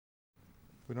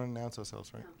We don't announce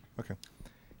ourselves, right? Okay.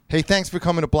 Hey, thanks for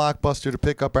coming to Blockbuster to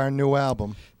pick up our new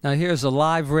album. Now here's a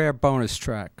live rare bonus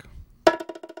track.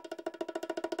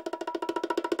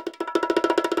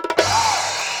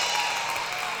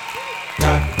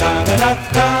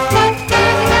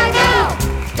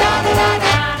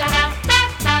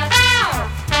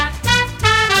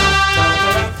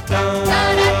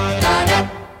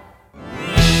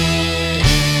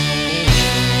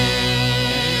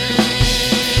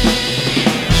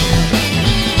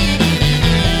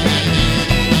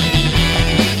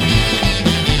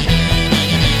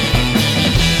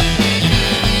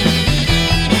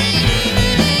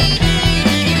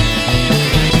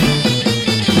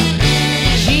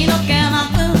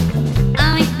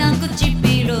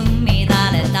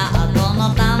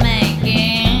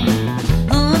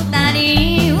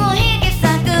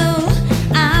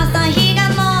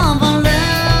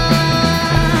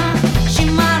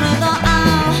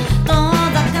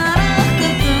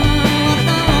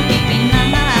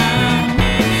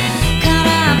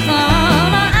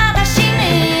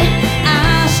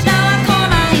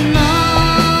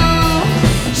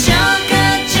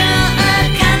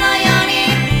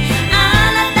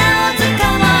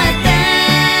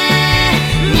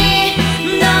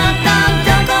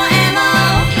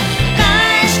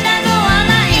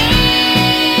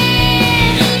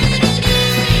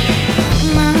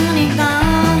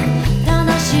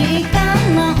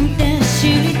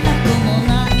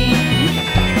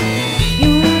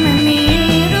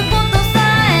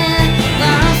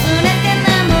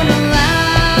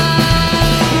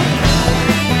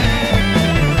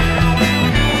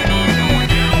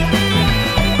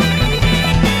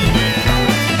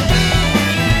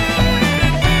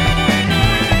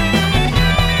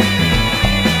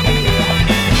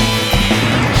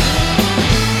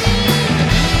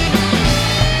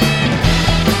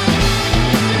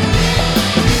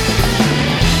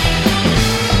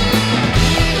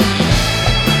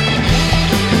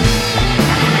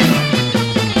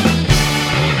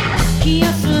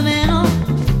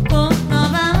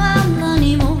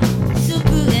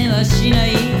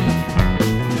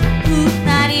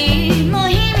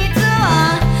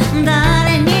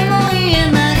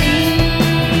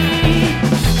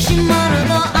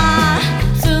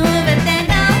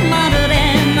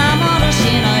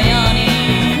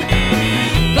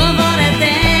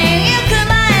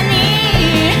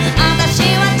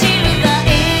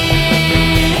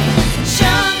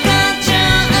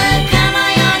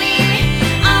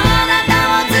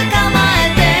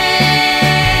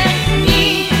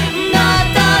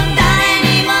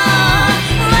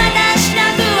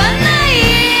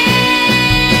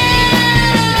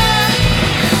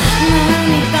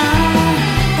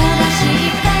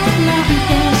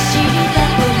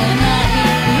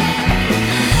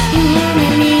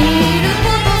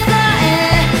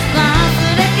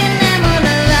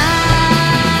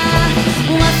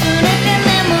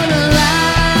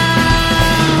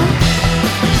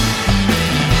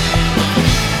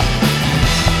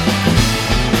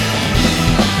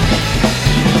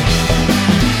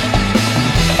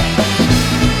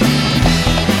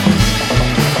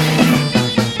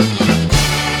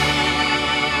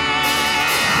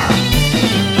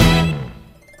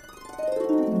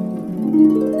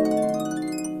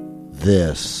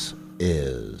 This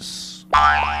is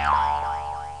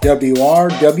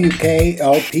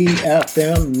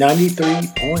WRWKLP-FM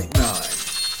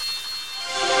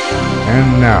 93.9.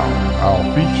 And now, our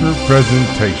feature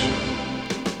presentation.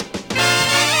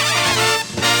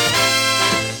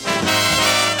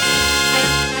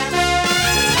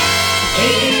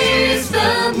 Here's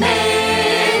the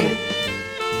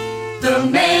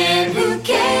man who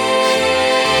cares,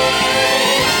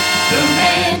 the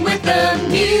man with the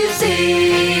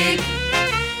music,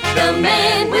 the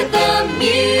man with the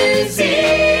music.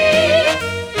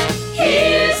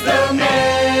 Here's the man.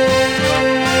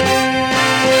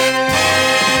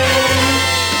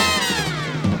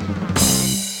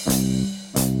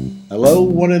 Hello,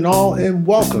 one and all, and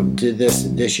welcome to this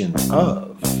edition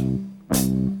of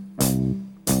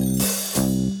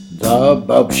The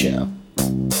Bopst Show.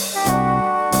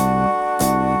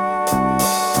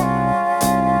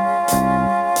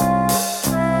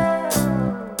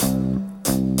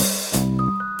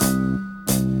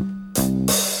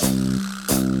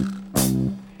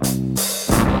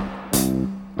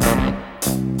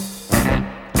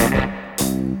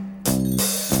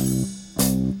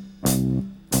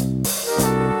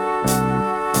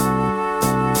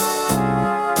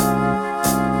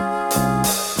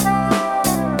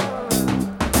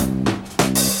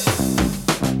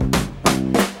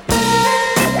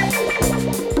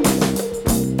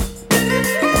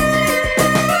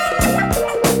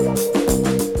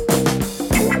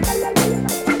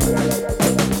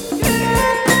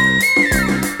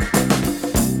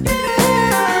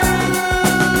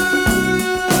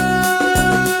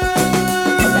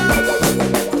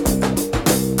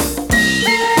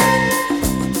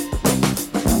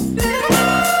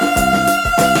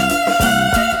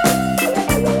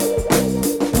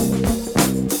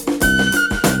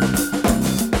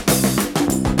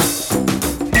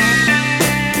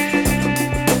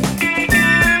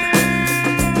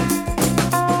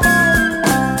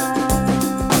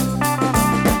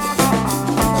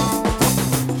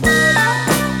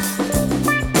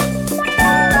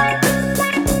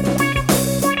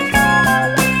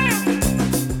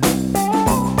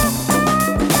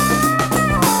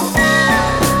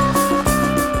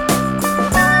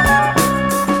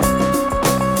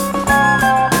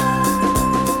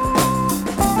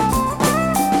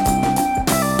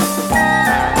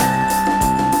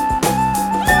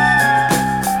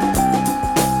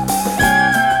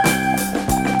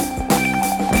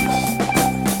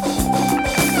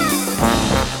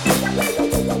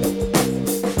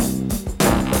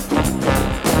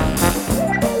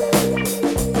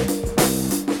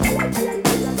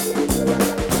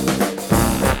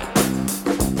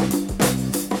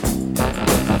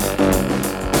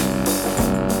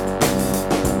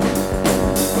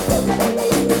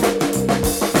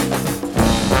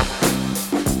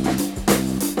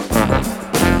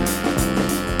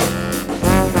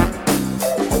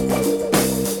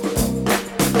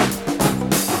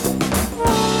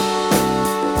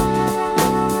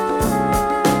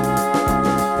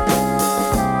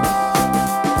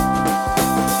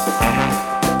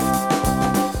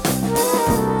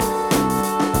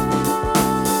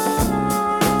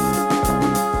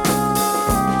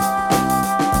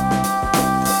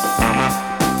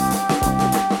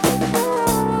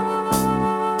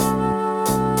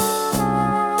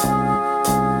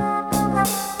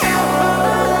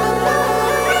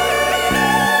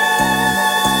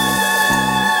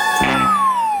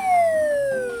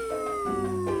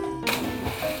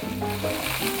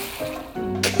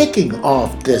 kicking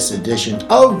off this edition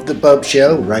of the Bopst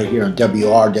Show right here on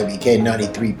WRWK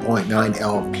 93.9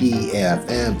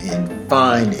 LPFM in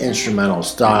fine instrumental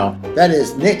style. That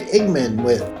is Nick Igman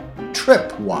with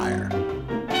Tripwire.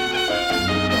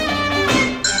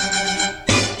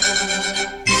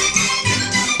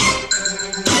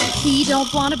 He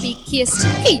don't wanna be kissed.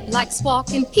 He likes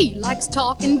walking, he likes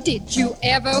talking. Did you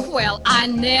ever? Well, I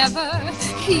never.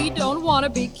 He don't wanna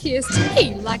be kissed.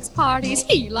 He likes parties,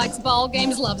 he likes ball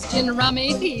games, loves gin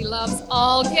rummy, he loves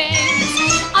all games.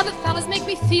 Other fellas make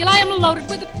me feel I am loaded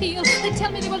with appeal. They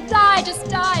tell me they will die, just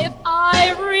die if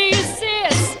I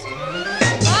resist.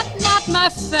 But not my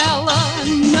fella,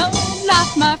 no,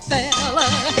 not my fella.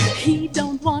 He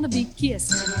don't wanna be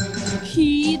kissed.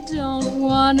 He don't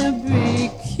wanna be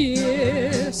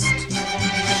kissed.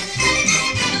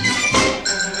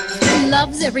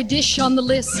 Loves every dish on the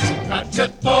list.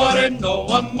 Cacciatore, no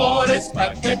amore,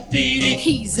 spaghettini.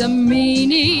 He's a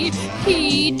meanie.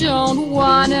 He don't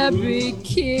wanna be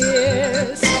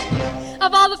kissed.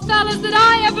 Of all the fellas that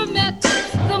I ever met,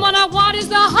 the one I want is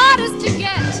the hardest to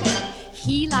get.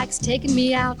 He likes taking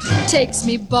me out, takes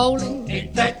me bowling.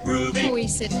 Ain't that groovy? We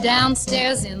sit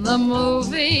downstairs in the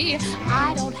movie.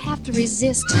 I don't have to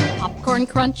resist. Popcorn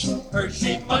crunching,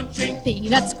 Hershey munching,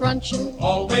 peanuts crunching.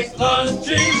 always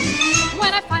lunching.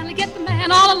 When I finally get the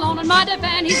man all alone on my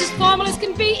divan, he's as formal as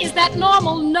can be. Is that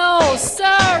normal? No,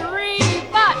 sirree.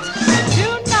 But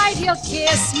tonight he'll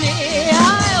kiss me.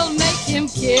 I'll make him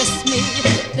kiss me.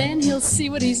 Then he'll see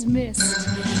what he's missed.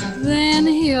 Then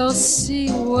he'll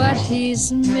see what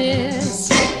he's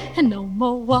missed. And no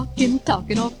more walking,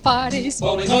 talking, or parties.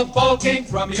 Bowling or ball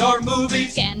games, rummy or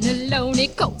movies.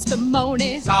 Cannelloni, cold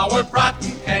spumoni.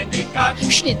 Sauerbraten, candy cotton.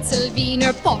 Schnitzel,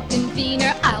 Wiener, pork and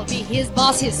Wiener. I'll be his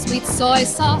boss, his sweet soy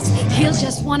sauce. He'll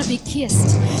just wanna be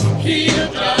kissed.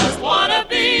 He'll just wanna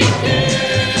be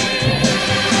kissed.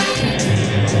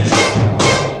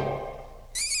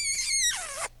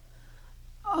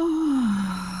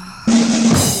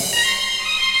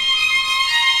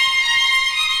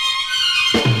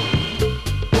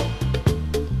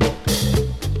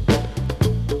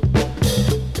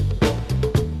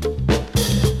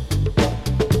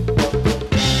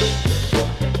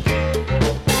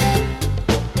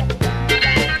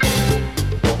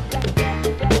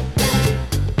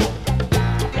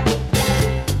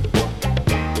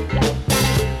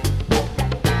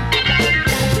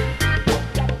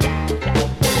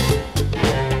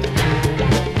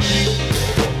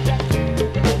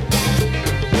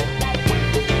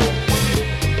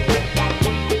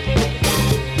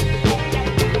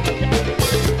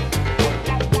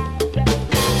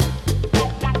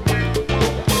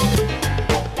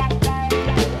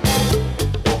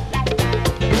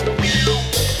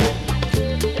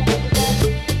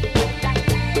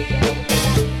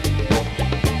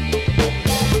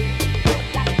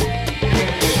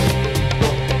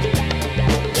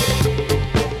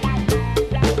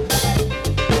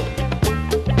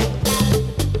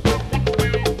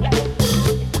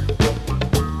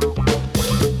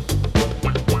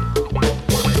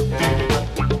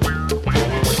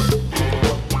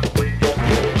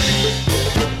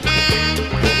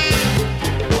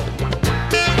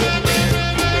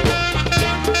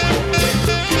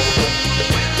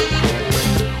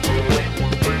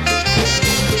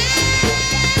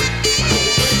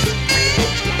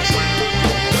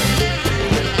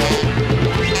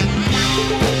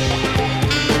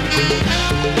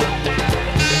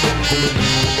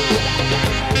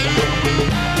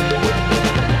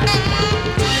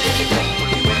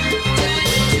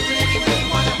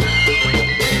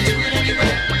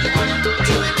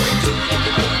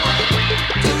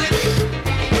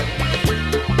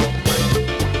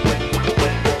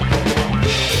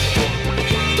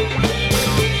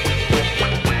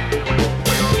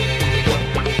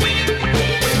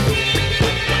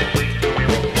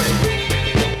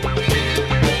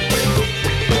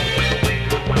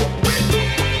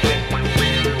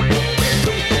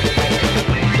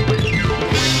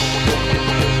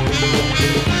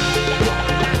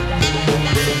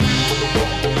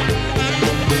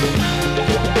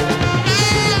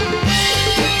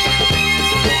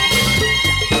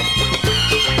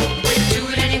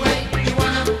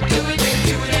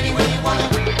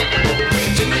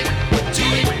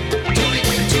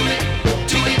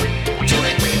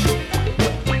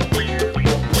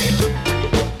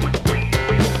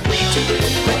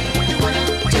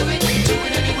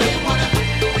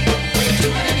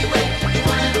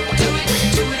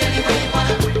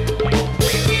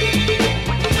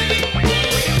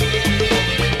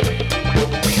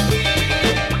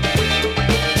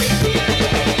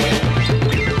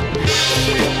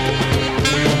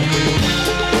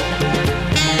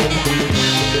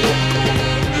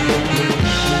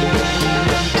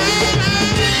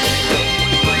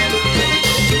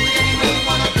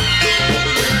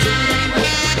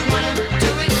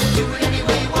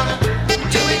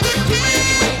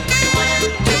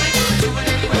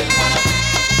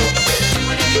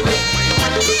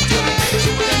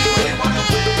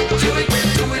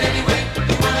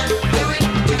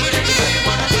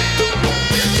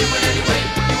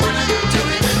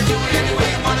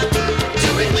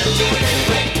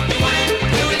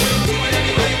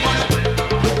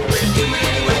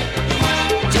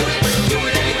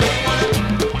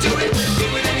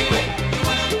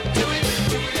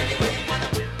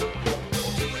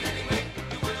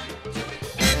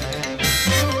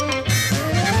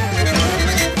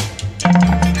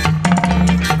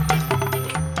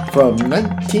 from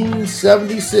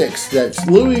 1976. That's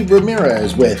Louis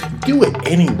Ramirez with Do It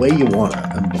Any Way You Wanna.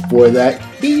 And before that,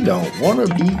 He Don't Wanna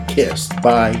Be Kissed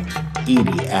by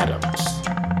Edie Adams.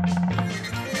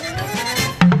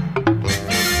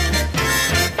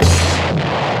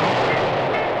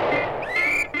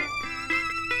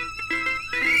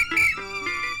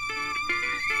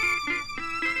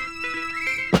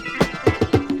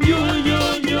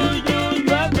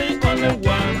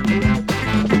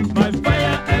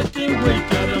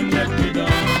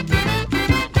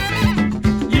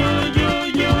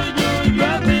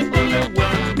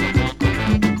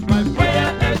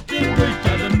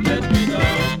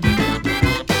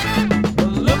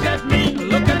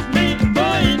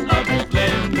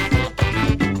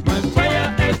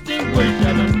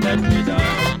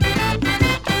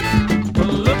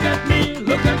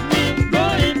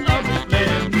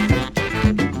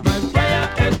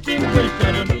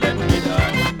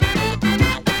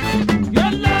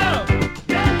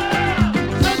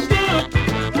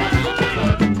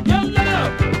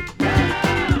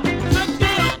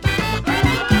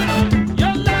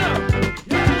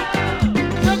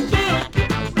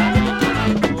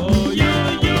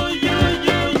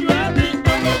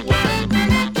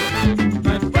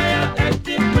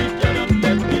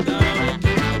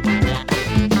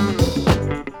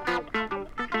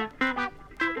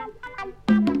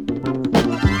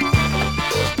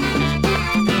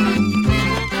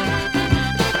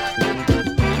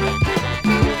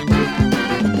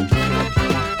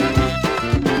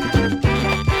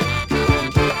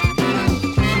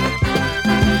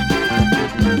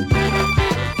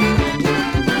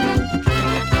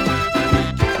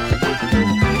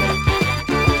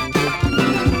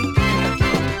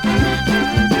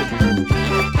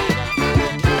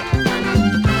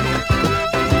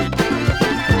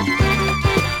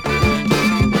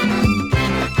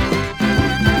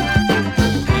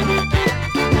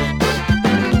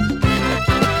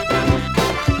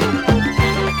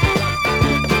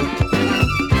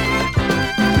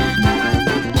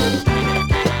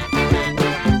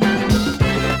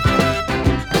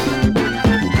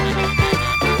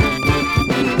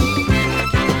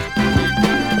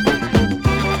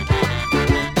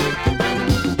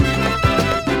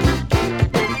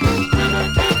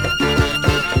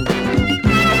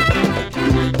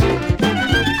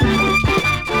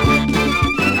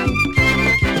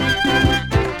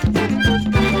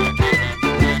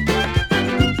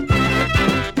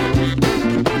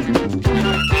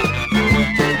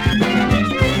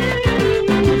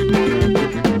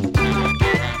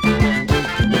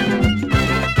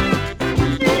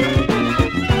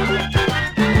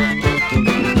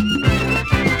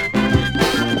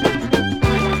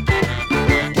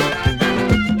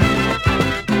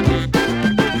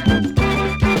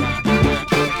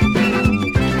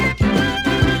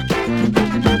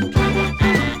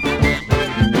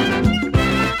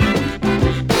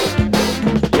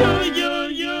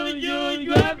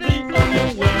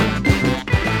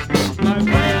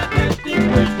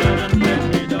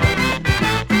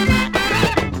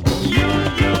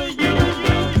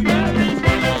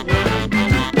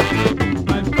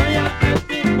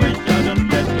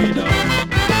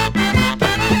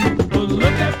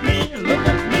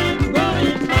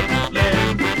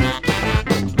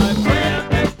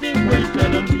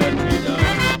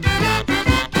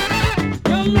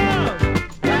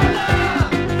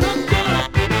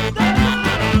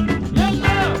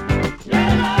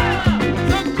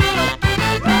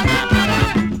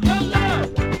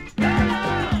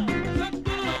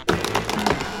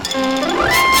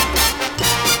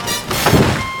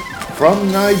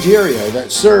 From Nigeria,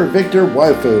 that's Sir Victor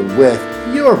Waifu with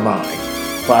You're Mine,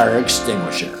 Fire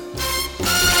Extinguisher.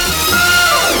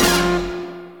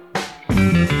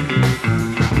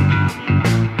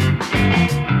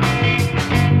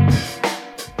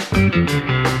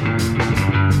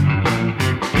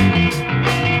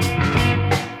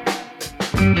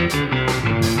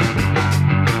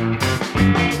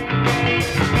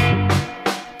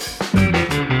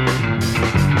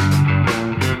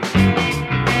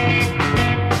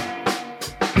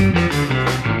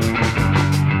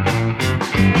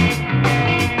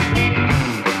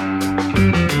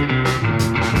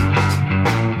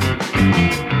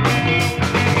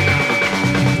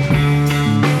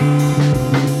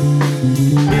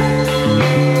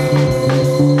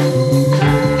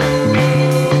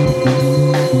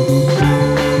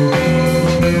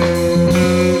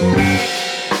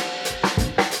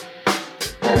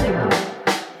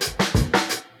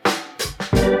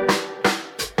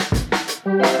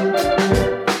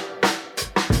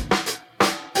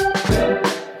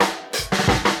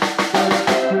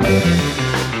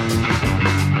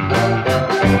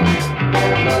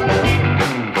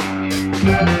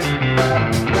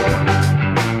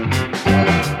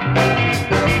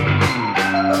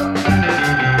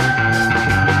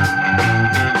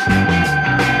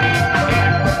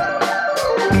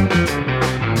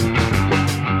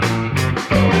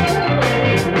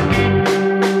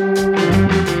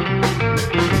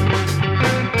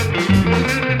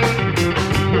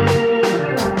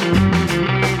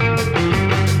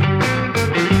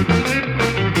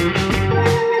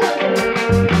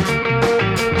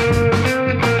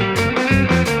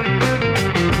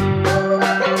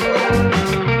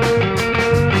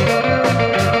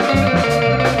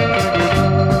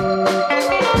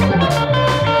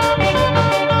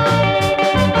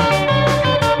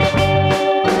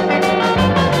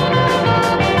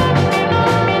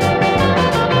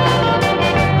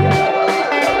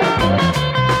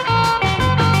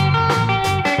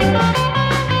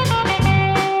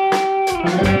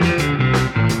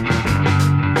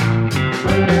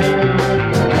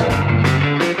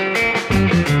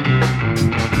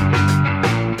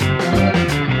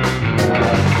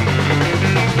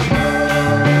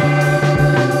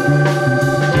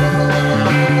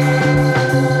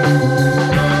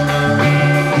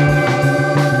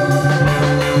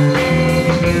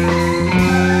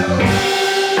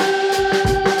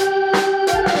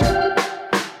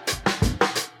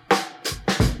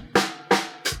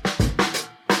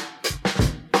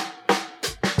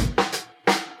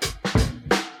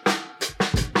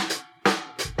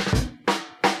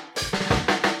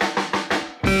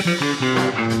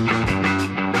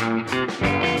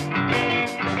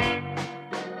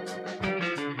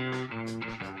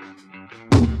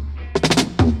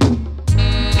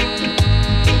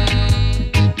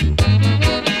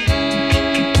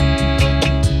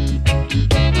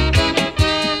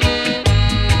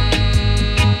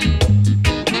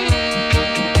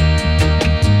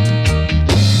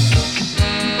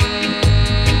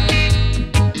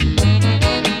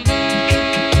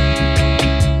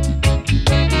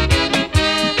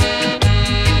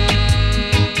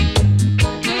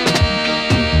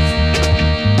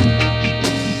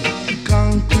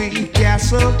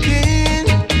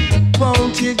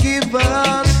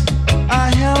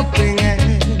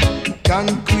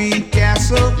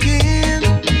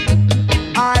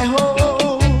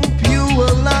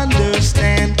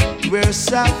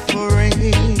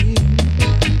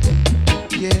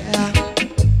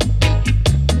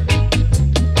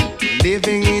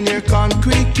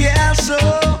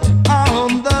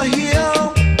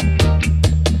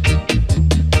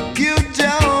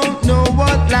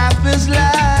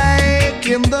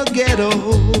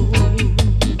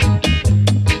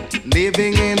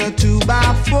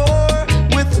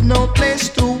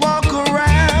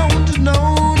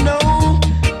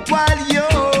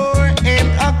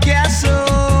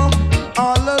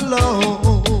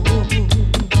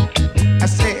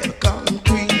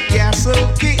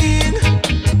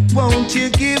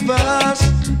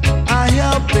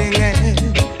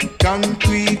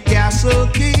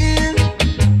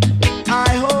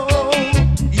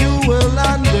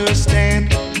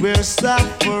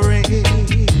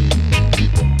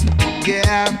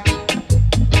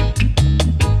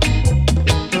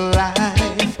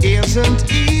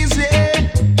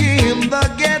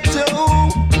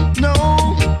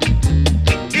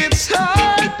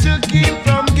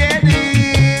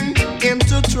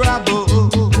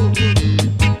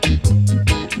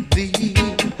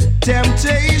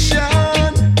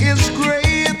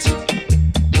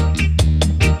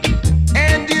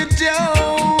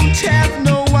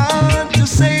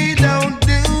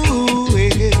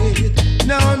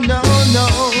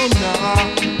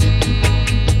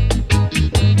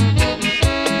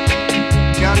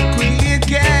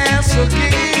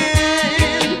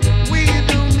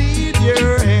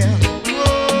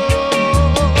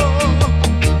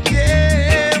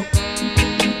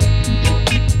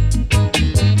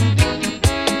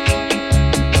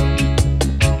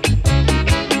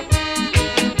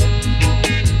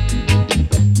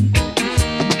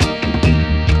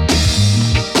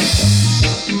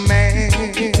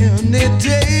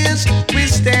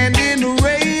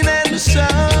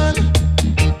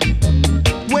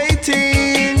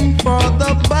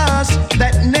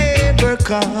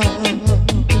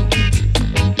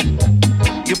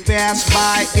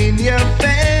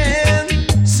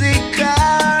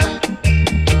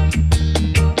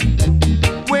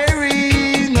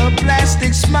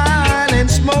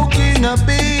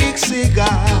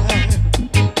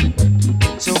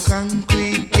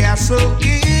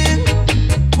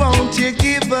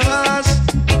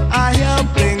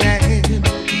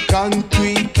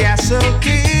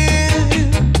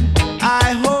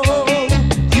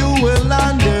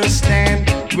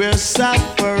 We're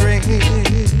suffering.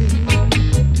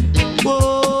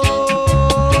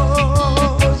 Oh,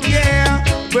 yeah,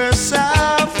 we're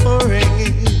suffering.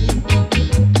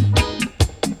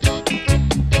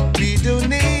 We do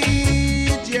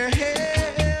need your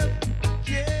help,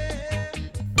 yeah.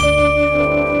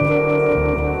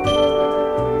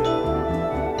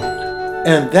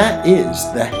 And that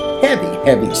is the heavy,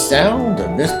 heavy sound of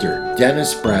Mr.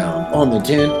 Dennis Brown on the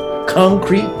tune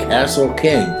Concrete Castle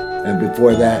King. And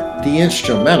before that, the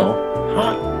instrumental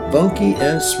Hot, Funky,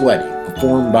 and Sweaty,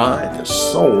 performed by the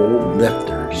Soul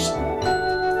Lifters.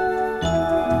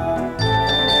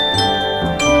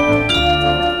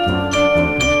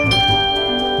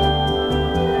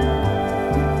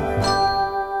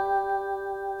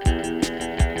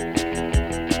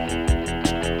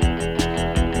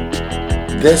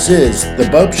 This is The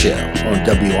Bopst Show on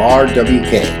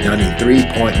WRWK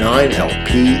 93.9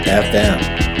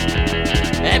 LPFM.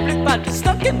 Everybody's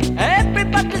talking,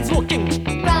 everybody's walking.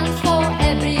 Runs for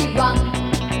everyone.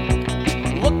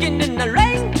 Walking in the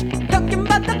rain, talking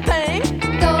about the pain.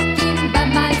 Talking by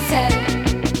myself.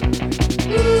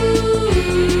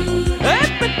 Ooh.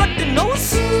 Everybody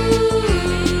knows.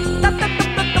 Tap, tap, tap,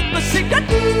 tap, tap, a cigarette.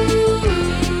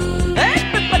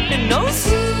 Everybody knows.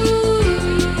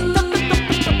 Tap, tap, tap,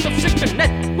 tap, tap,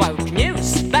 cigarette. Wild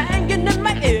news banging in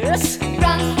my ears.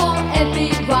 Runs for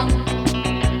everyone.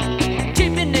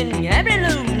 Chipping in every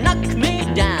room, knock me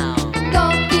down.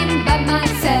 Talking by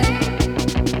myself.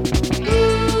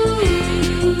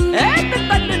 Ooh.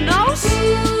 Everybody knows.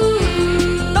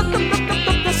 Tap, tap, tap, tap,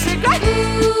 tap, the cigarette.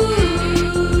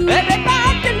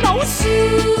 Everybody knows.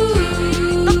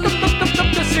 Tap, tap, tap, tap, tap,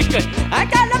 the cigarette. I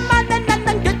got a man and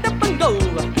then get up and go.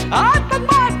 I got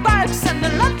my bags and the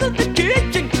lot of the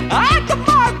kitchen. I got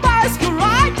my bicycle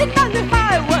riding on the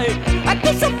highway. I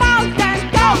kiss a mountain,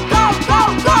 go, go, go,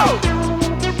 go.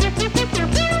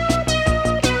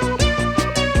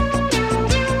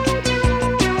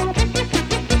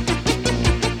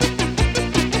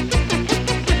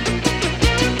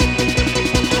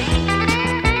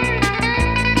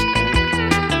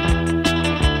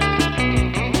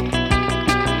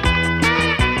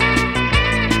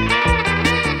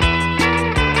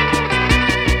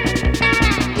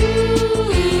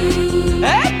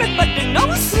 Everybody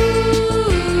knows.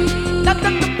 Tap,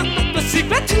 tap, tap, tap, tap, the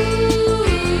secret.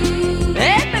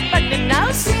 Everybody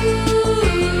knows.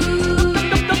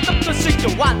 Tap, tap, tap, tap, the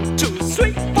secret. 1, 2,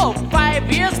 3, 4,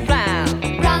 5 years plan.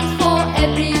 Runs for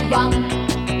everyone.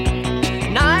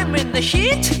 Now I'm in the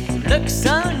heat, look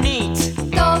so neat.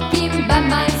 Talking by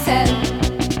myself.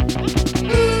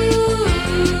 Ooh.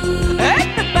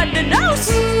 Everybody knows.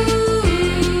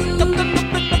 Tap, tap, tap,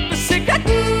 tap, tap, the secret.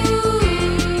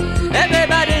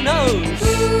 Everybody knows.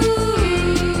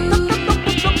 Tap, tap, tap, tap,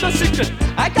 tap, the secret.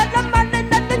 I got the money and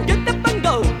then get up and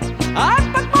go. I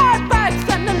pack my bags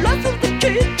and the lots of the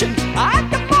kitchen. I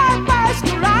got my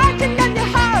bicycle riding on the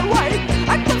highway.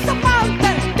 I cross the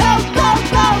mountain. Go, go,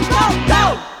 go, go, go.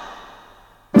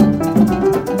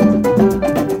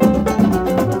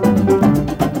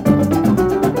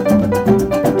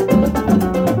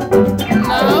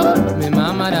 Now, me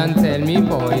mama done tell me,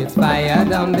 boy, it's fire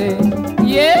down there.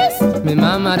 Yes, me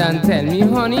mama done tell me,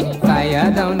 honey,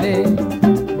 fire down there.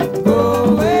 Go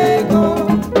away, go,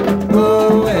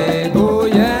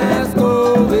 yes,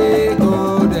 go away,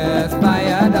 go, there's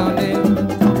fire down there.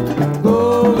 Go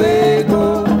away,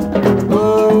 go,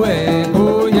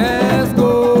 yes,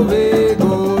 go away,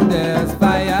 go, there's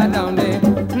fire down there.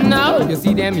 Now, you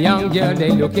see them young girls,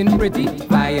 they looking pretty,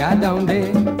 fire down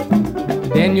there.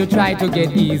 Then you try to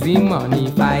get easy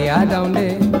money, fire down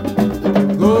there.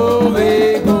 Go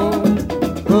away, go,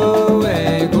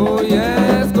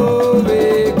 yes, go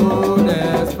away, go,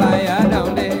 there's fire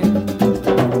down there.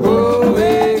 Go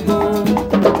away, go,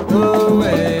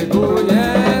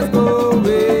 yes, go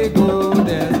away, go,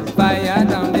 there's fire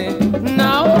down there.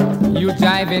 Now, you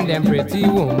driving them pretty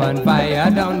woman, fire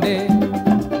down there.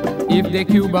 If the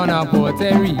Cuban or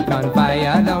Puerto Rican,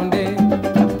 fire down there.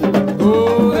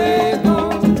 Go away,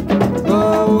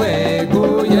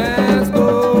 go, yes,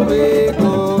 go away,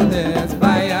 go, there's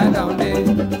fire down there.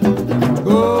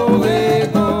 Go away,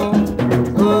 go,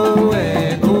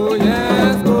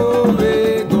 yes, go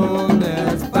away, go,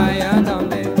 there's fire down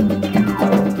there.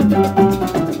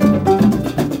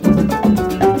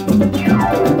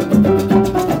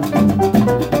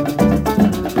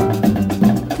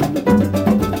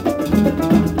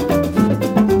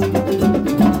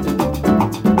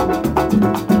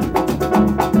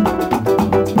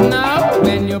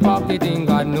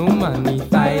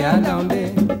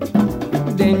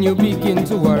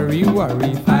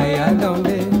 Worry, fire down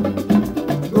there.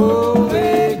 Go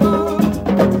away, go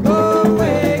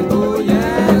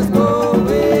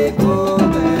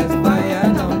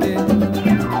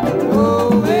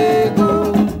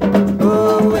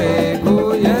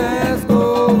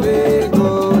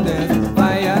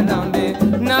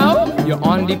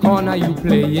you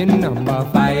playing number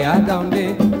fire down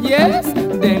there. Yes,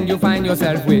 then you find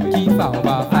yourself with keep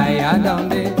over fire down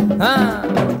there.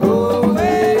 Go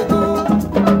away, go,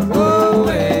 go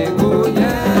away, go,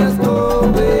 yes, go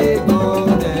away, go,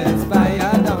 there's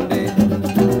fire down there.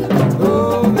 Go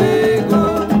away, go,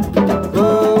 go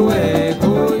away,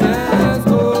 go, yes,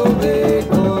 go away,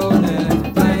 go, there's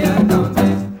fire down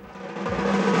there.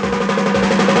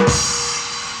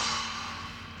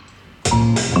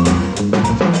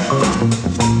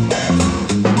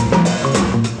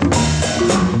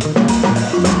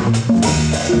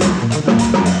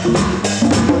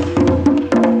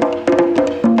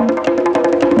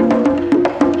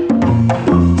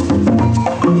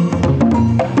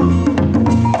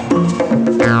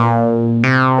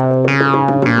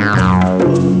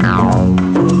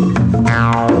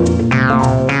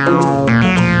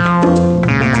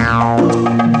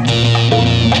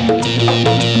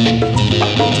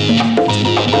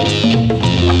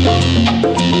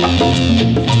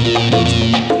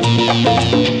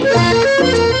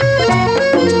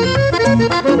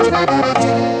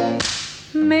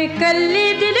 मैं कल्ली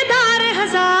दिलदार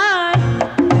हजार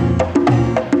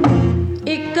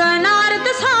एक अनार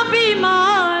दसा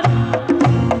बीमार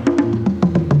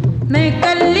मैं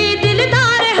कल्ली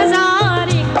दिलदार हजार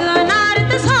एक अनार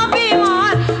दसा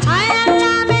बीमार हाय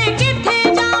अल्लाह मैं किथे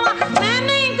जावां मैं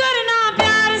नहीं करना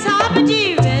प्यार साहब जी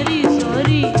very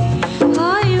sorry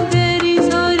I am very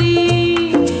sorry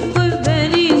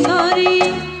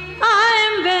I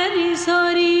am very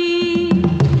sorry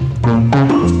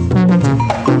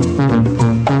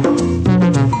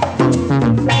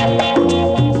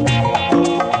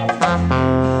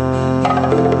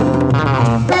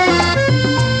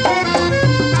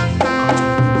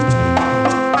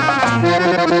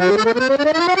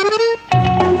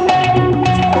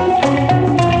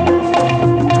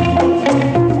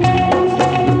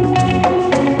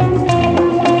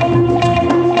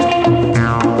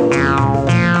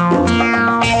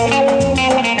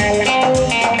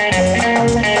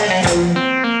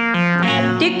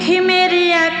दिखी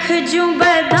मेरी अख जू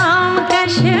बदाम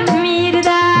कश्मीर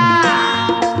दा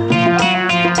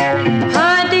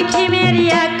हाँ दिखी मेरी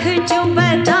अख जू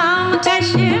बदाम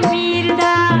कश्मीर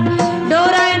दा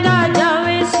डोरा दा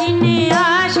जावे सीने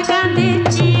आशिकां दे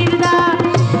चीर दा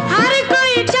हर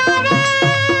कोई चावे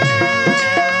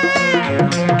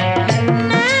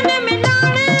नैन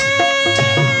मिलाने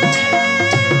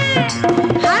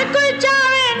हर कोई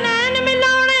चावे नैन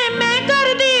मिलाने मैं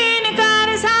कर दी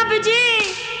इनकार साहब जी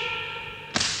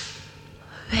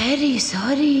very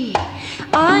sorry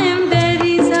I am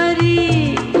very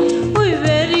sorry oh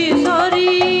very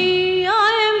sorry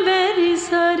I am very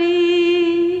sorry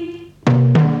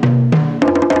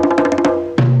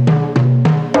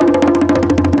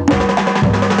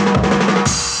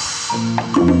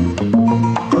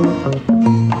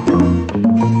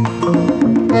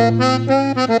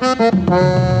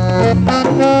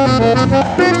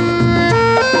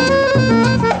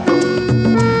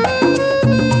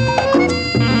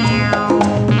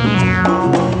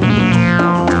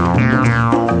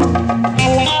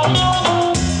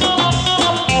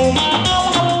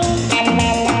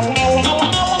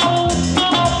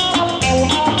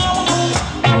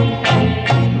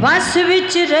वस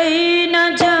विच रही ना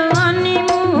जवानी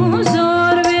मुँह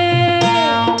जोर वे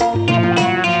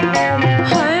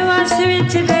हाय वस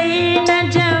विच रही ना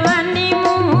जवानी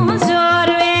मुँह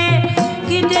जोर वे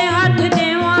किते हाथ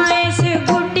देवां इस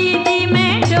गुड्डी दी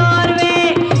मैं डोर वे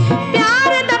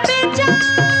प्यार दा पेचा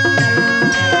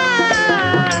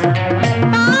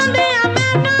पांदे आ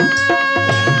मैनू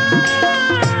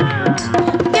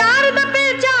प्यार दा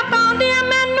पेचा पांदे आ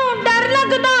मैनू डर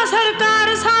लगदा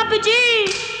सरकार साहब जी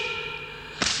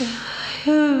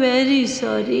very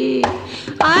sorry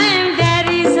I am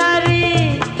very sorry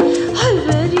I'm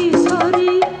very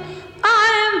sorry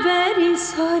I am very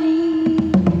sorry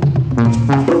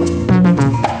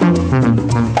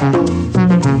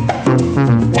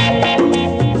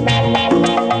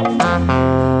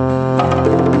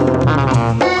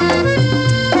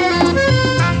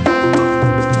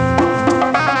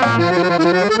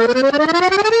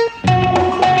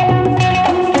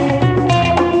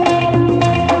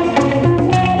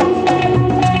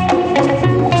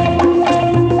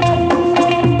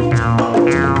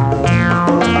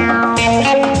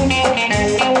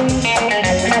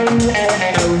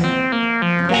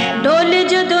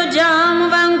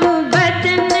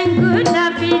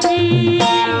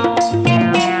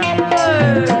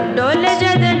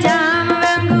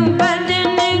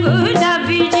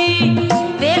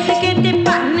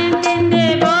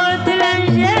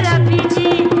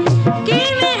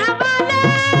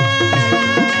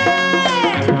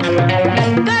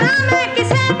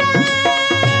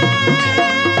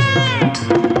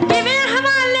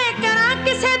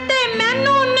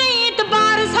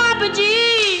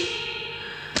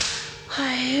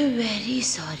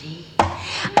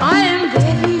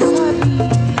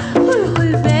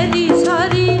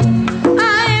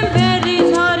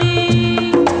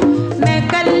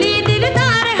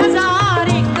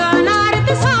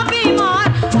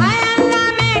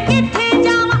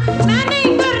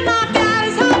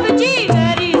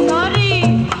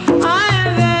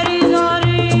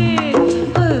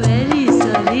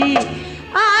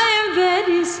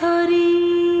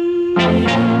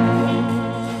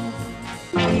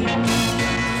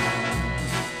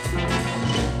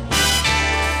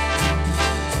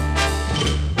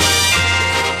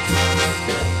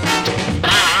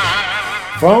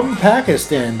From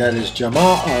Pakistan, that is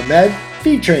Jamal Ahmed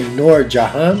featuring Noor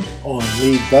Jahan on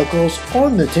lead vocals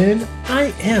on the tune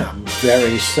I Am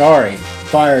Very Sorry.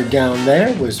 Fire Down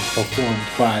There was performed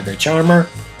by The Charmer.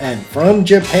 And from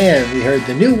Japan, we heard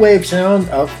the new wave sound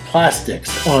of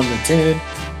Plastics on the tune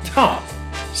Top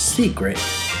Secret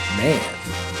Man.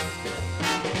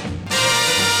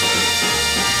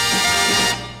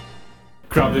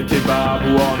 Grab the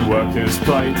kebab, one worker's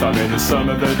plate. I'm in the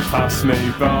summer that passed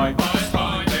me by.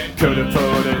 Could have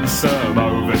put in some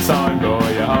overtime,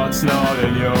 boy, your heart's not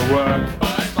in your work.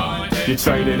 You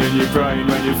traded in your brain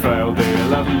when you failed the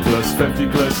 11 plus 50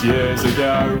 plus years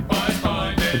ago.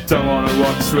 I don't wanna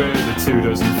watch with the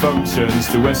 24 functions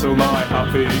to whistle my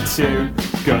happy tune.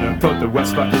 Gonna put the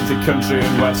West back into country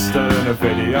and western. A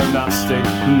video nasty,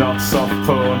 not soft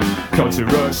porn. Culture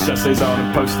rush, essays on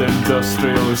a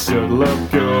post-industrial should look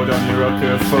good on your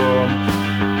hooker form.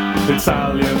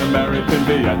 Italian, American,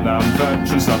 Vietnam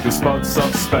veterans knocking spots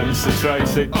off Spencer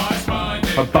Tracy.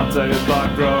 A bad-dated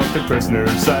black rock, a prisoner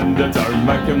of sender. Don't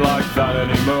make him like that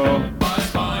anymore.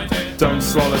 Don't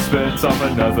swallow spit off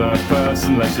another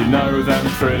person unless you know them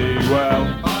pretty well.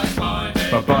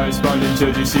 My boys binding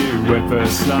judges, you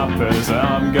whippersnappers, and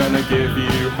I'm gonna give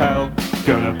you hell.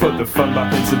 Gonna put the fun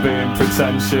back into being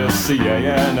pretentious.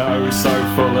 C-A-N-O, so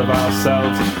full of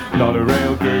ourselves. Not a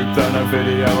real group, done a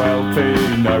video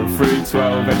LP. No free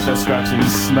 12-inch, a scratching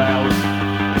smell.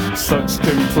 Such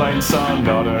complaints are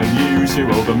not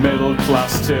unusual. The middle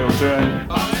class children.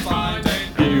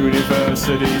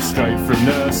 University, straight from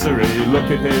nursery. Look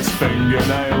at his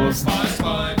fingernails.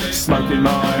 Smoking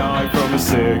my eye from a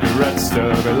cigarette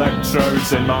stub.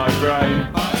 Electrodes in my brain.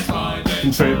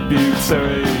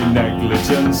 Contributory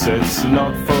negligence, it's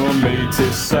not for me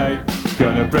to say.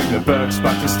 Gonna bring the birch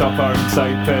back to stop home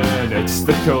taping. It's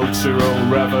the cultural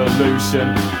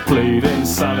revolution. Plead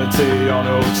insanity on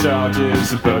all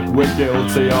charges, but we're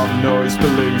guilty of noise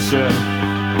pollution.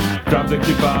 Grab the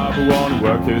kebab, one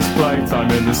worker's plate.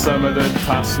 I'm in the summer that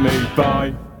passed me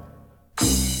by.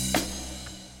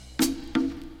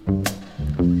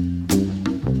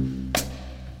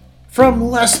 From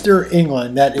Leicester,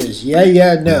 England, that is Yeah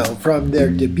Yeah No, from their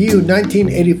debut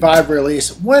 1985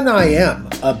 release When I Am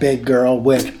a Big Girl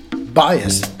with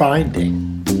Bias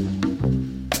Binding.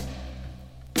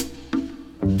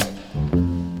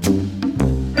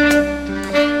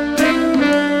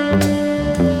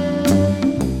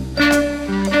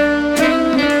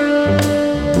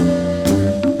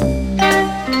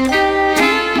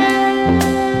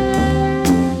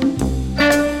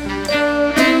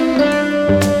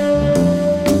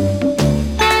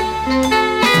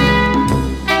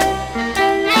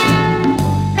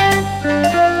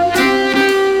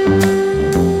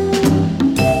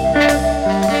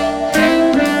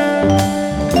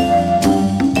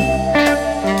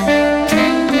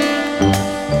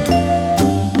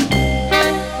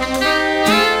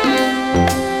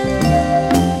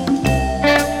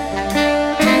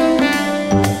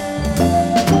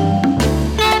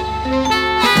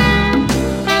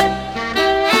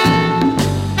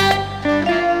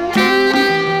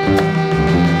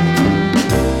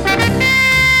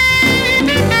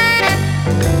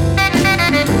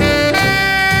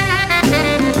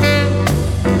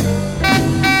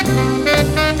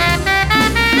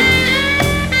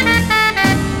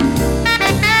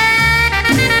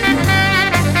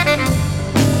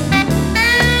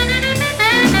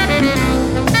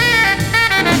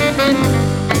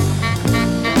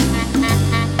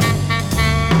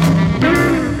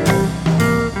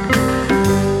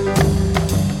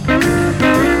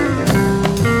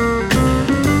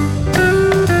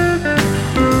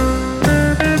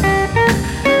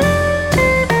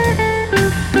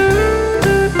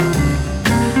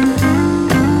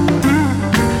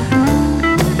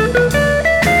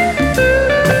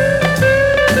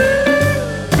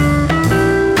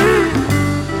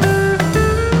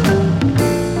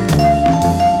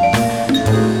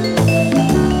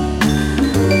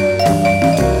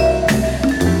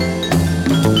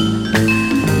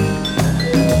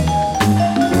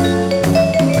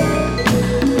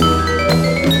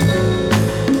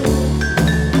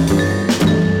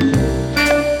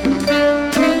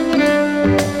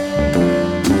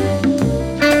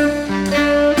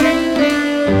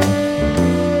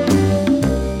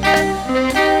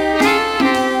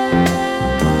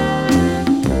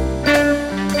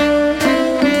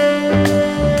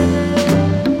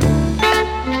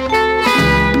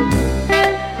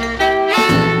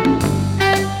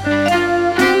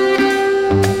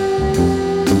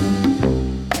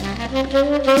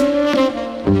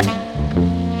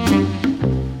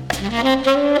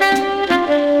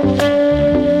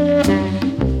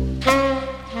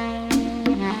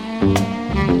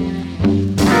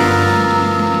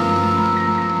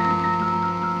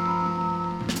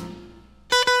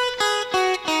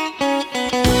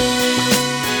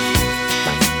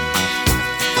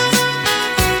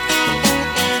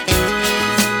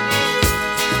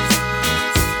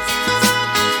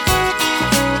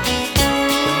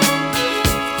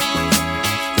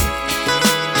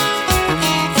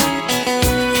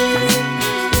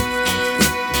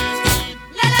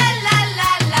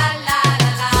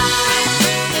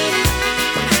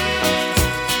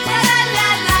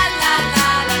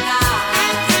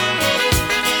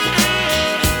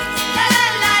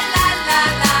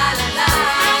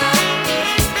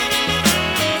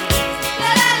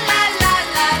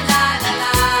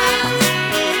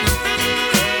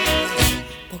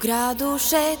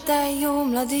 šetaju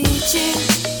mladići,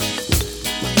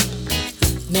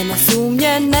 nema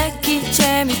sumnje neki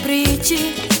će mi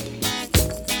prići,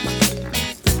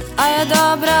 a ja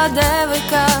dobra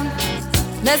devojka,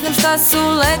 ne znam šta su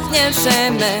letnje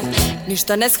šeme,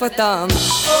 ništa ne shvatam.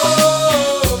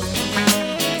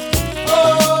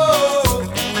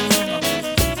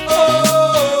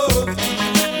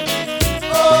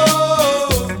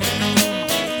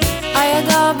 A ja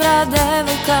dobra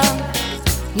devojka,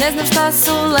 ne znam šta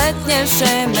su letnje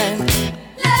šeme.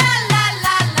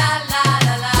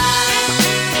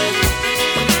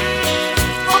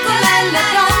 Oko mene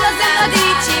prolaze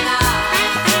mladići,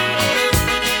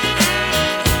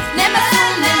 nema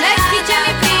sumnje neki će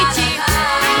mi prići.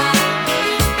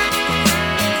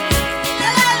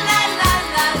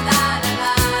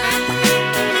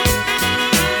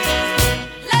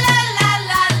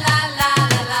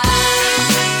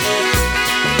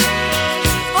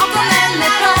 Oko mene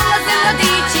prolaze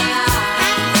mladići,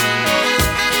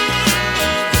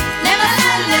 nema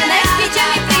sumnje neki će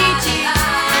mi prići.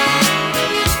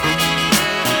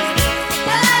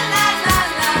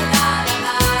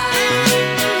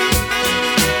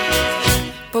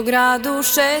 Po gradu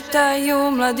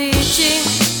šetaju mladići,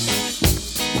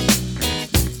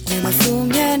 nema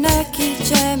sumnje neki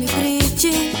će mi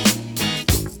prići,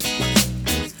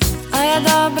 a ja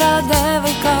dobra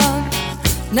devojka,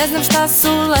 ne znam šta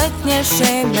su letnje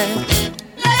šeme.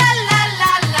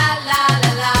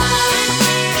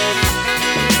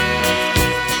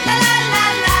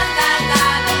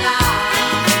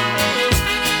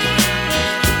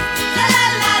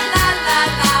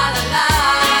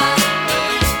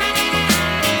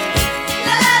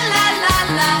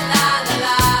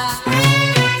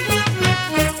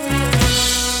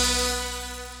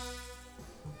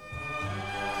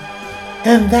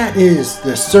 And that is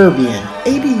the Serbian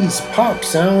 80s pop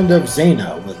sound of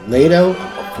Zena with Leto,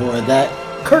 and before that,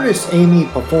 Curtis Amy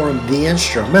performed the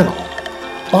instrumental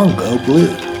Bongo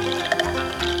Blue.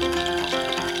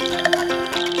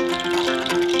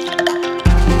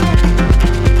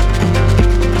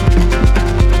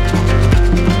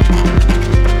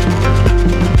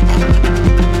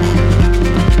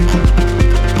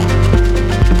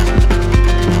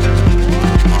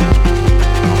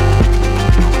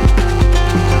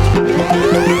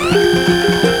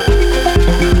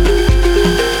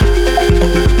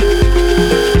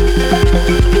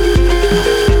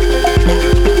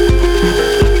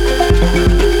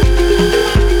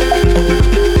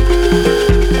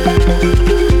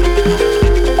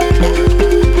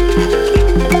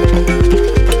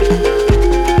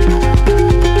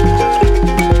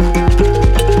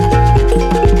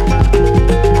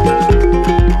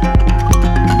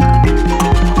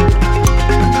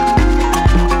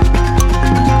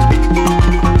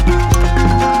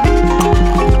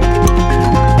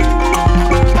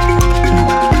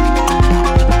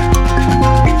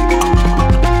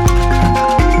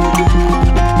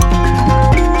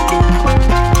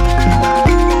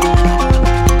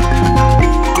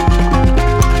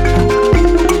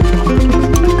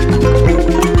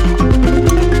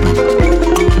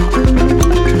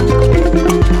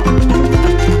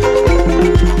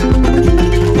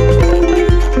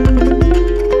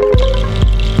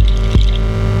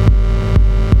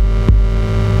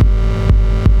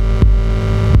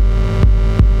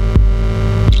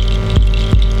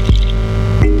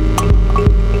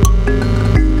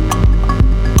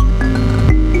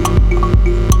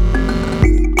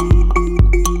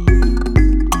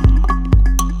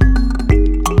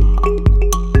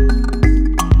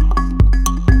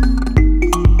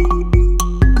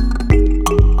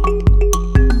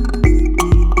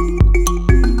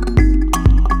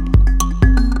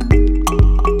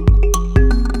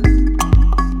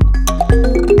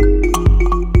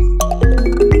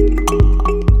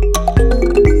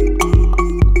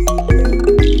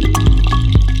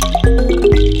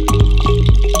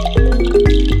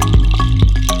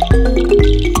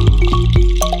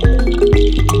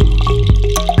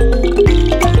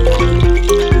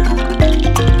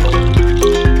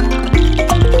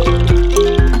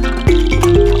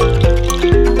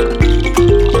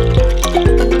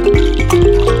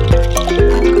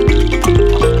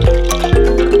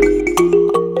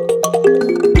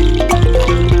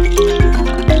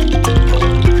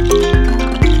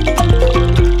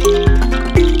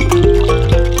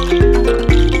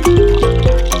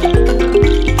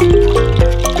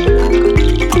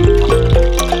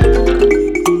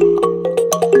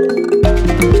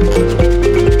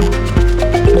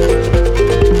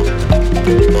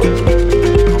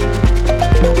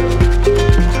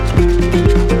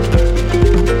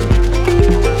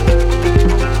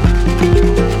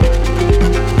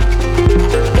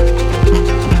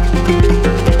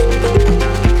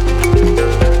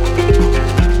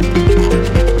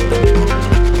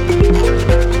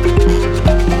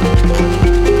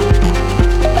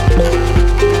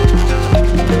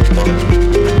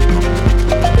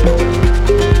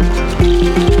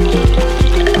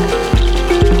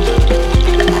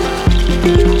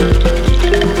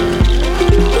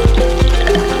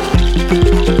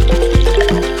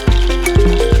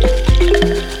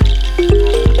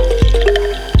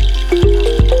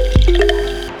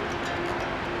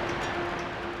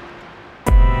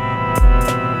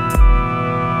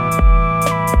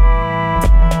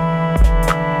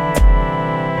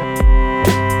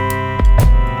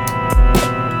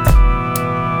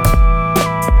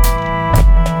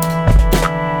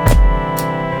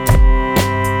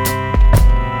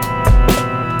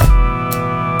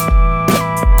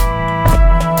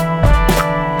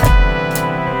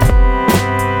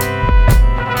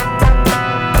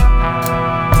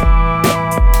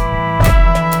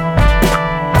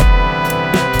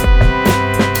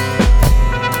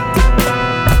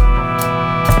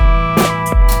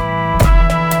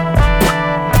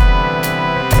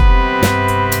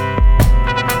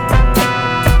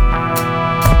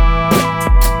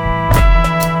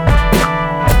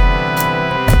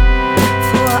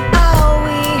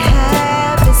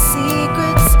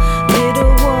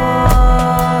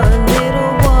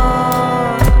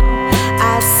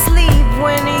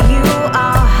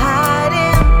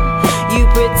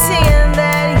 pretend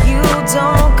that you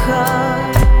don't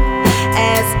cut,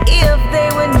 as if they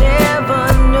would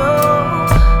never know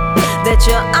that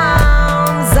your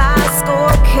arms are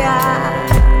scorecards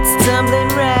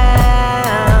tumbling round,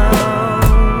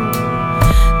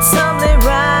 tumbling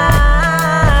round.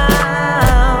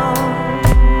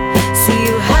 See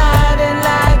you hiding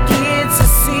like it's a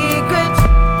secret,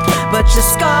 but your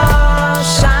scars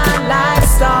shine like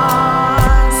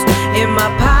stars in my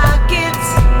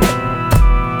pockets.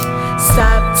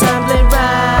 Stop tumbling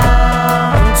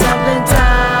round, tumbling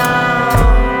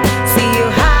down. See you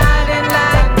hiding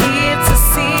like it's a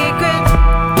secret,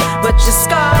 but your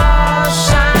scars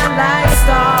shine like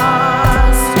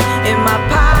stars in my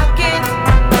pocket.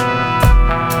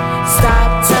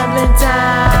 Stop tumbling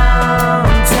down,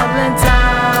 tumbling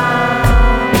down.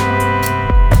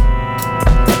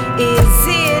 Is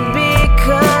it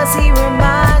because he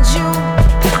reminds you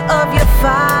of your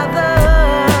father?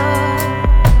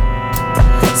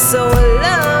 So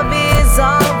love is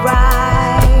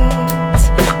alright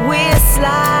with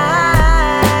slides,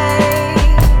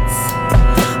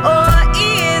 or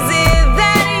is it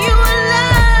that you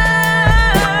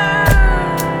learn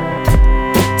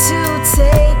to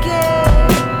take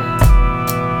it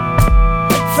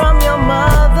from your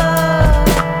mother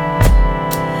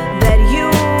that you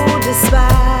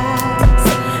despise?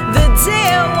 The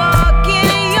dare walk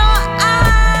in your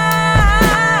eyes,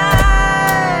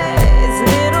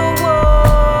 little one.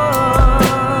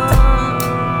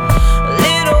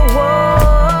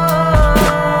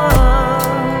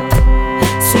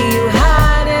 See you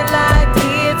hiding like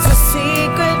it's a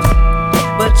secret,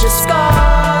 but your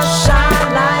scars shine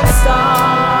like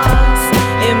stars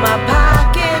in my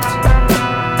pocket.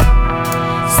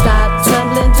 Stop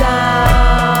tumbling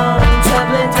down,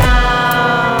 tumbling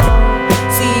down.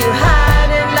 See you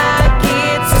hiding like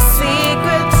it's a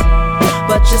secret,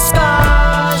 but your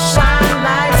scars shine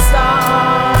like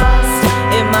stars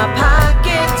in my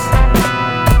pocket.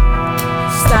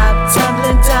 Stop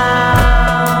tumbling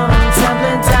down,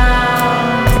 tumbling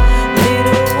down,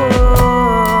 little one,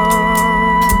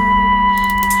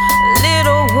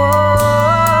 little one,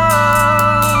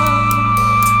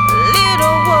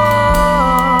 little one.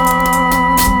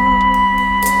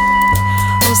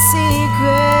 Oh,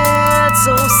 secrets,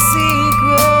 oh,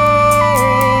 secrets.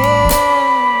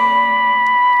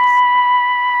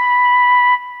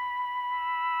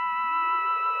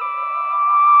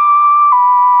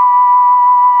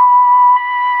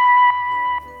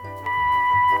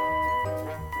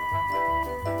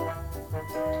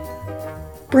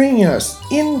 Bringing us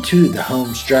into the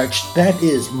home stretch, that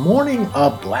is Morning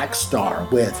of Black Star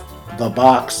with The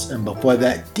Box, and before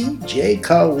that, DJ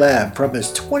Khaled from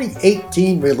his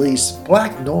 2018 release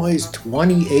Black Noise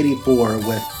 2084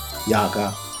 with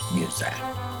Yaga Music.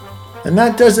 And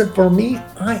that does it for me.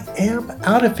 I am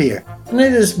out of here, and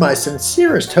it is my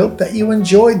sincerest hope that you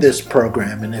enjoyed this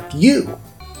program. And if you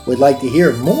would like to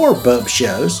hear more Bub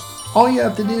shows, all you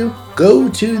have to do, go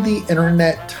to the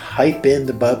internet, type in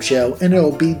The Bub Show, and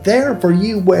it'll be there for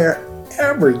you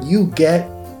wherever you get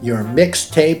your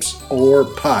mixtapes or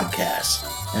podcasts.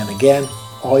 And again,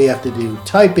 all you have to do,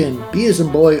 type in B as in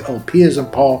boy, O P as in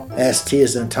Paul, S T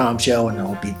as in Tom Show, and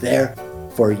it'll be there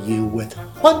for you with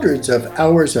hundreds of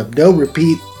hours of no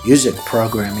repeat music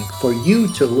programming for you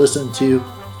to listen to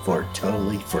for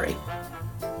totally free.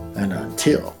 And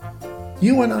until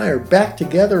you and I are back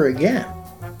together again,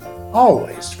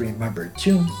 always remember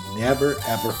to never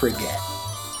ever forget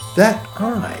that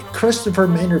I, Christopher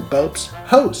Maynard Bopst,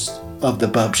 host of The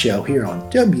Bub Show here on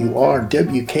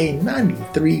WRWK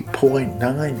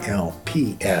 93.9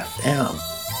 LPFM,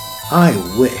 I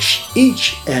wish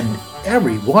each and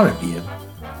every one of you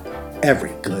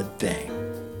every good thing.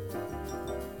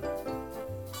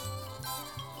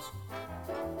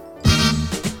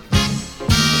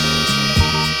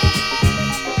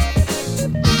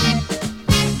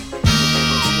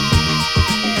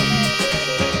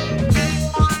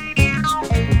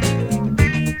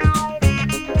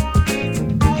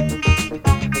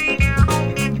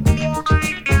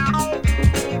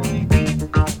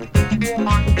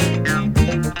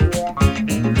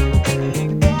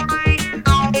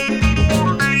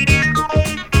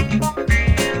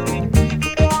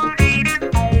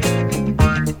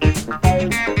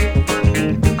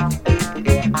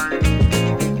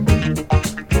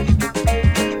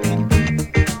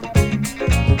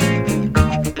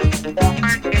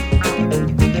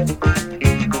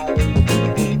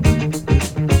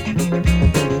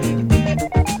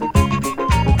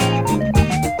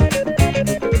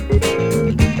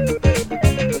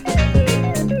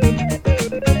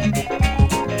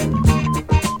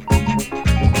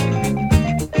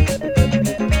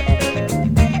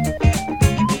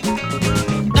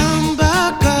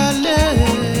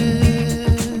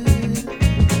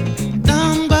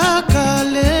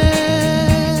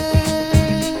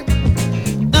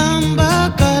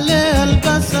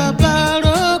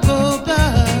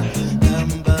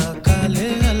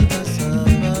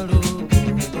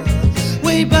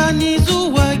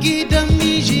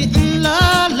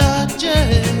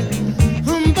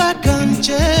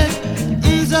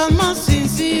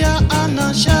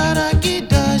 anashara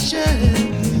kidashe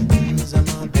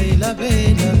zama bela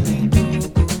bela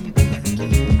midogo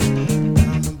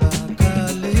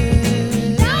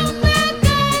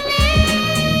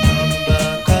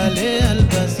Ambakale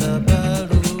albasa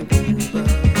baruba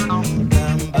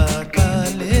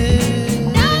Ambakale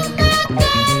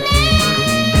albasa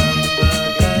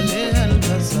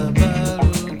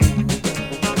baruba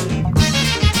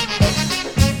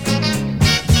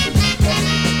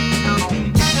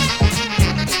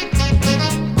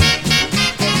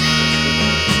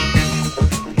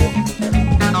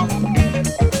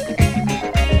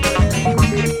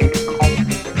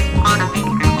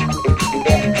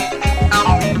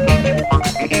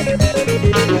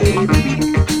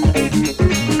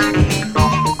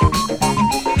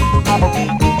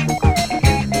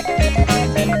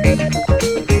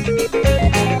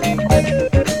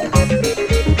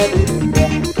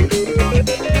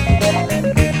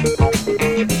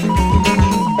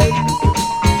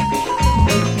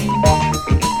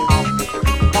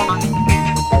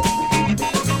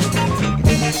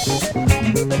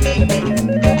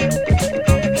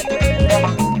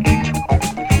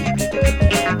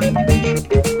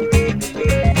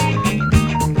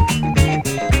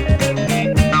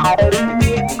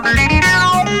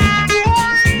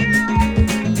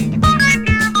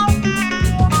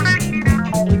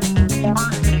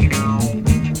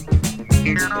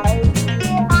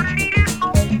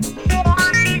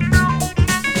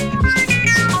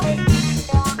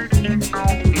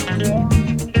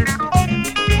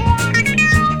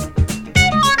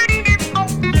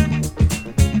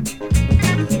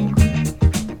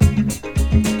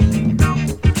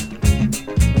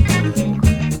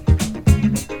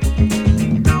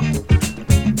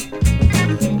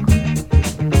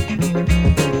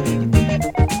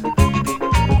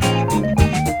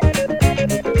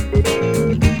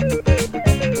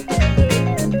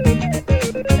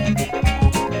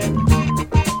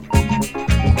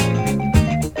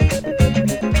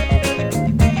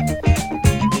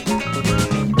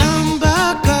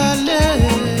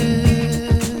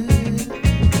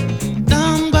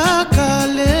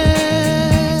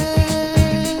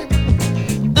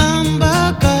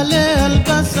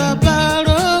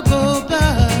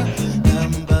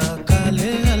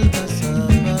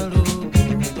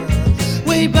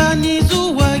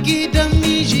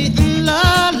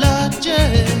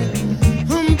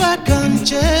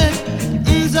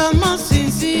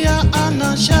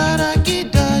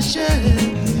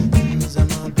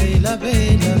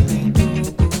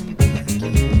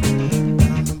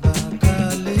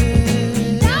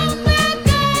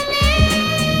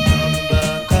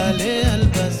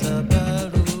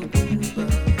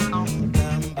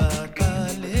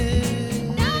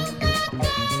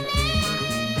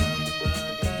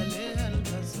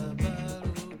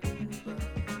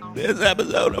This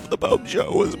episode of The Bopst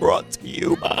Show was brought to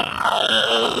you by...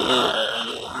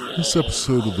 This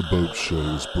episode of The Bopst Show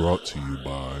is brought to you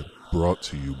by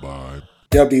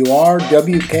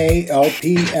WRWK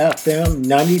LP FM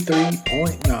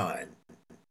 93.9.